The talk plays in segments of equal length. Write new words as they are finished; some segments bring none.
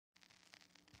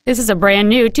This is a brand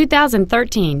new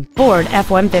 2013 Ford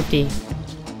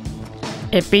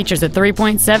F-150. It features a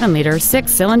 3.7-liter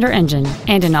six-cylinder engine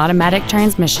and an automatic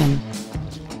transmission.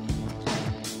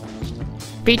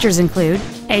 Features include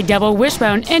a double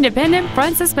wishbone independent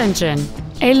front suspension,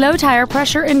 a low tire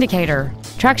pressure indicator,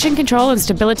 traction control and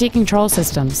stability control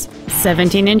systems,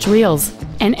 17-inch wheels,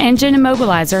 an engine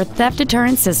immobilizer theft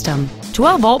deterrent system,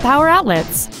 12-volt power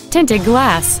outlets, tinted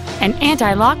glass, an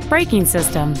anti-lock braking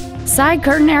system, side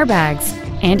curtain airbags,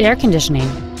 and air conditioning.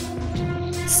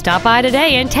 Stop by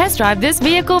today and test drive this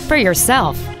vehicle for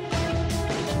yourself.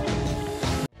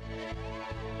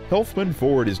 Helfman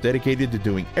Ford is dedicated to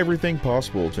doing everything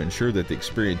possible to ensure that the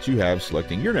experience you have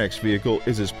selecting your next vehicle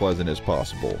is as pleasant as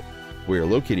possible. We are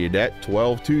located at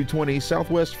 12220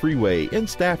 Southwest Freeway in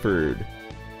Stafford.